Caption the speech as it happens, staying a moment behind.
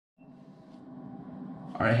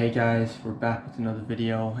Alright, hey guys, we're back with another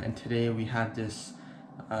video, and today we have this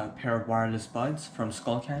pair of wireless buds from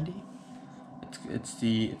Skullcandy.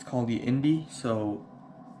 It's called the Indy. So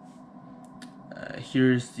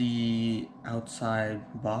here's the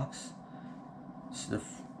outside box. This is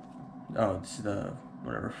the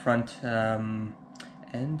front end.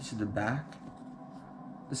 This is the back.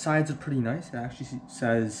 The sides are pretty nice. It actually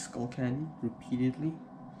says Skullcandy repeatedly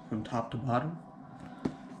from top to bottom,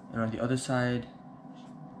 and on the other side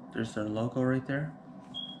there's their logo right there,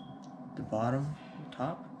 the bottom, the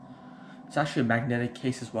top. It's actually a magnetic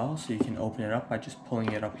case as well, so you can open it up by just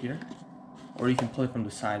pulling it up here, or you can pull it from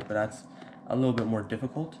the side, but that's a little bit more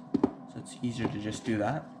difficult, so it's easier to just do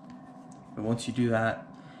that. But once you do that,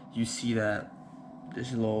 you see that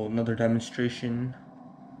there's another demonstration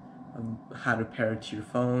of how to pair it to your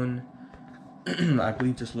phone. I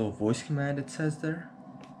believe there's a little voice command it says there.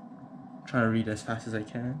 I'm trying to read as fast as I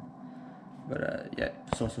can. But yeah,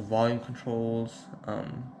 there's also volume controls,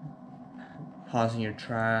 pausing your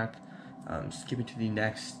track, skipping to the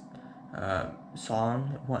next song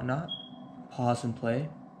and whatnot, pause and play.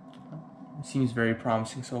 It seems very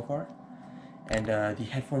promising so far. And the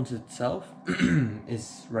headphones itself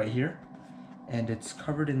is right here, and it's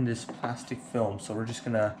covered in this plastic film, so we're just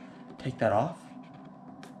gonna take that off.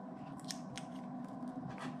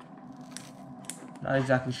 Not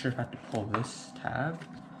exactly sure if I have to pull this tab,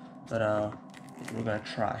 but we're gonna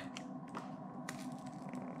try.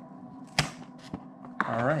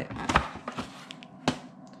 Alright,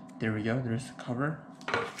 there we go, there's the cover.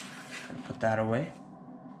 Put that away,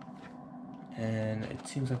 and it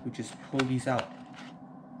seems like we just pull these out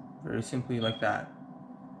very simply like that.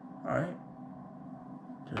 Alright,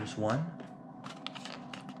 there's one,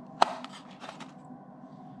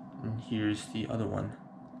 and here's the other one.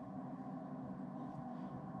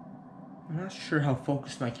 I'm not sure how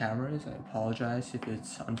focused my camera is. I apologize if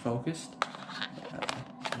it's unfocused.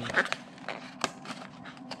 Yeah.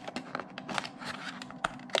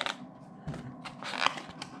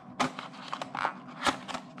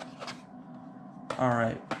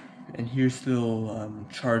 Alright, and here's the little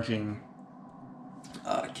charging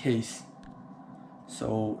case.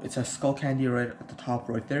 So it says Skullcandy right at the top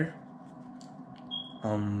right there.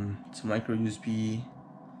 It's a micro USB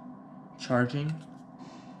charging.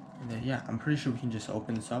 And then, yeah, I'm pretty sure we can just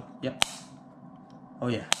open this up. Yep. Oh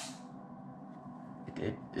yeah.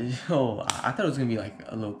 Oh, I thought it was gonna be like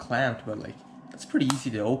a little clamped, but like it's pretty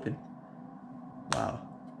easy to open. Wow.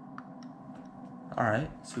 All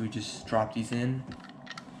right, so we just drop these in,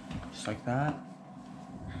 just like that.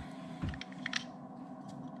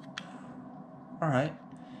 All right.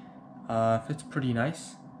 Fits pretty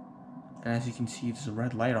nice. And as you can see, there's a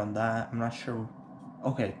red light on that. I'm not sure.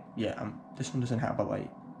 Okay, yeah. This one doesn't have a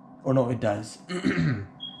light. Or no, it does.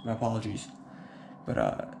 My apologies. But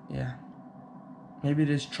yeah, maybe it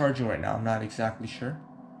is charging right now. I'm not exactly sure.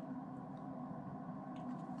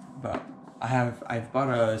 But I've bought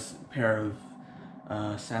a pair of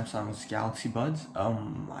Samsung's Galaxy Buds.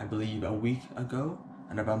 I believe a week ago,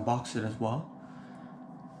 and I've unboxed it as well.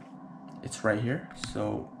 It's right here.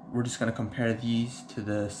 So we're just gonna compare these to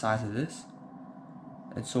the size of this.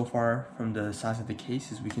 And so far, from the size of the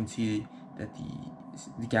cases, we can see that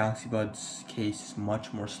the Galaxy Buds case is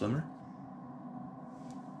much more slimmer.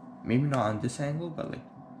 Maybe not on this angle, but like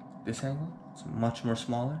this angle, it's much more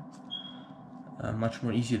smaller, much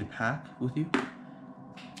more easy to pack with you.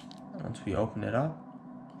 Once we open it up,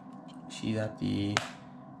 see that the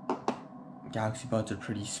Galaxy Buds are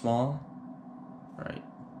pretty small, right?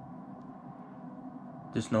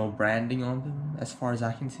 There's no branding on them as far as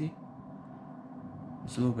I can see.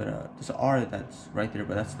 There's a little bit of, there's an R that's right there,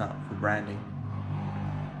 but that's not for branding.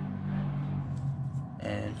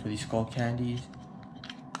 And for these Skullcandies,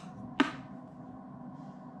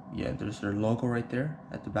 yeah, there's their logo right there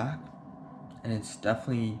at the back, and it's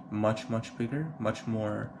definitely much bigger, much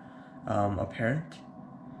more apparent.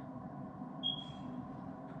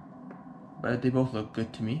 But they both look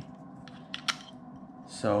good to me.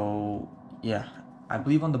 So yeah, I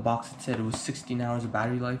believe on the box it said it was 16 hours of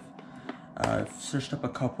battery life. I've searched up a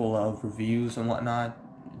couple of reviews and whatnot.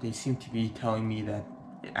 They seem to be telling me that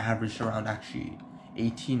it averaged around actually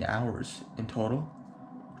 18 hours in total,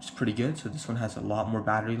 which is pretty good. So this one has a lot more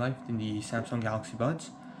battery life than the Samsung Galaxy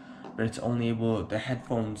Buds, but it's only able, the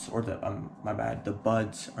headphones, or the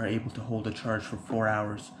buds are able to hold a charge for 4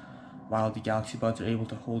 hours, while the Galaxy Buds are able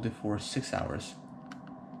to hold it for 6 hours.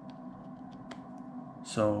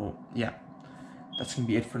 So yeah, that's gonna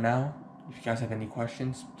be it for now. If you guys have any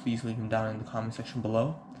questions, please leave them down in the comment section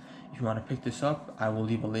below. If you want to pick this up, I will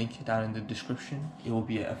leave a link down in the description. It will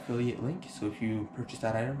be an affiliate link, so if you purchase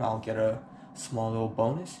that item, I'll get a small little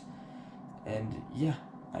bonus. And yeah,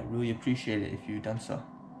 I really appreciate it if you've done so.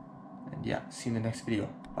 And yeah, see you in the next video.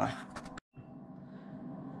 Bye.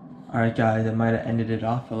 Alright guys, I might have ended it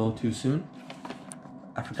off a little too soon.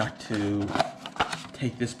 I forgot to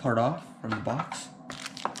take this part off from the box.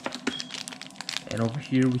 And over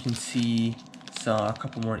here we can see a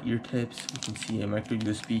couple more ear tips. We can see a micro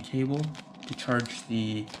USB cable to charge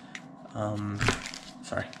the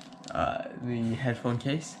the headphone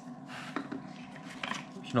case.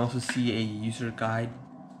 You can also see a user guide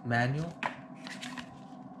manual.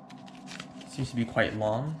 It seems to be quite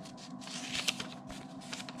long.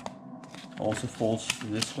 Also folds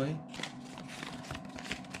this way.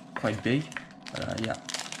 Quite big, but yeah.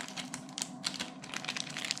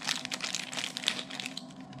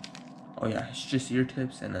 Oh yeah, it's just ear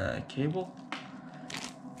tips and a cable.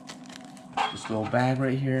 This little bag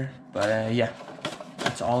right here, but yeah,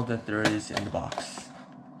 that's all that there is in the box.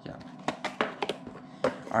 Yeah.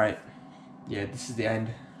 Alright, yeah, this is the end.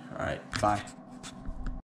 Alright, bye.